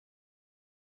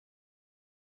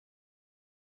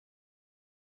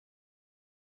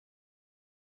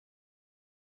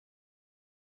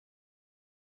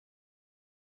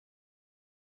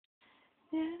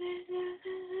Fire,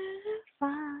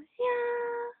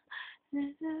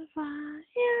 fire.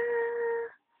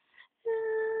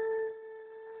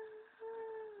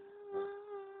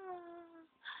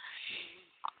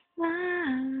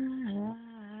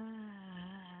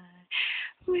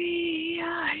 We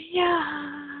are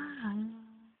young.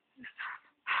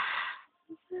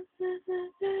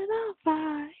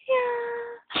 Fire,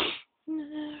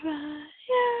 fire.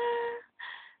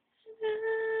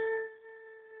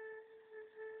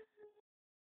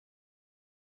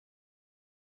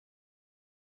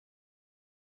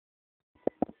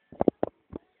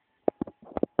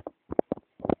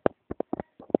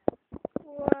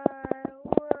 What?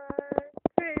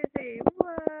 Crazy,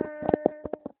 what?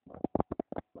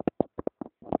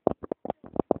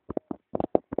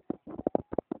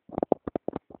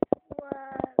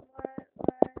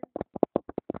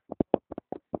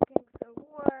 Kings of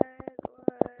what?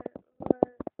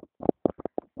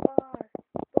 Boss,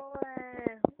 boy,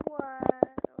 what?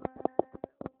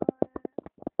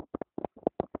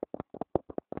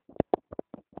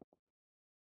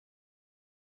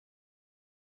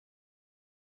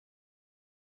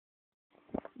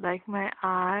 Like my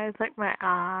eyes, like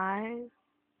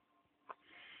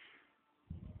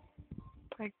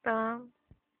them.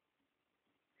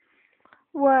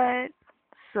 What?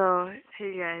 So,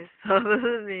 hey guys, so this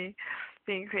is me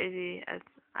being crazy as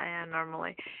I am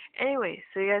normally. Anyway,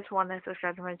 so you guys want to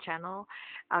subscribe to my channel?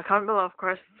 Comment below, of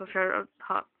course. Subscribe up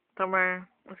top somewhere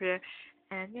up here.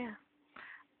 And yeah,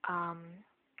 if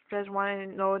you guys want to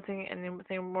know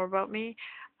anything more about me,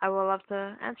 I will love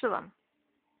to answer them.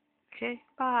 Okay,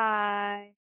 bye.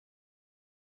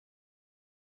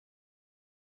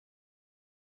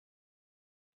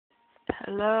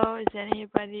 Hello, is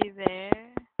anybody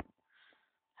there?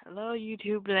 Hello,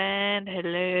 YouTube land.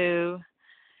 Hello.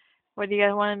 What do you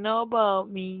guys want to know about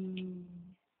me?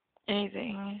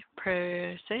 Anything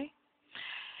per se?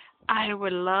 I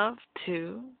would love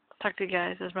to talk to you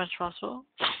guys as much as possible.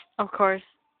 Of course.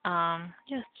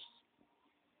 Yes.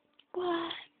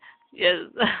 What? Yes.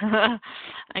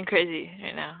 I'm crazy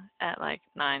right now at like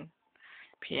 9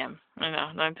 p.m. I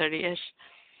know, 9:30ish.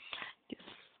 Yes.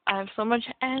 I have so much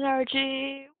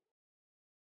energy.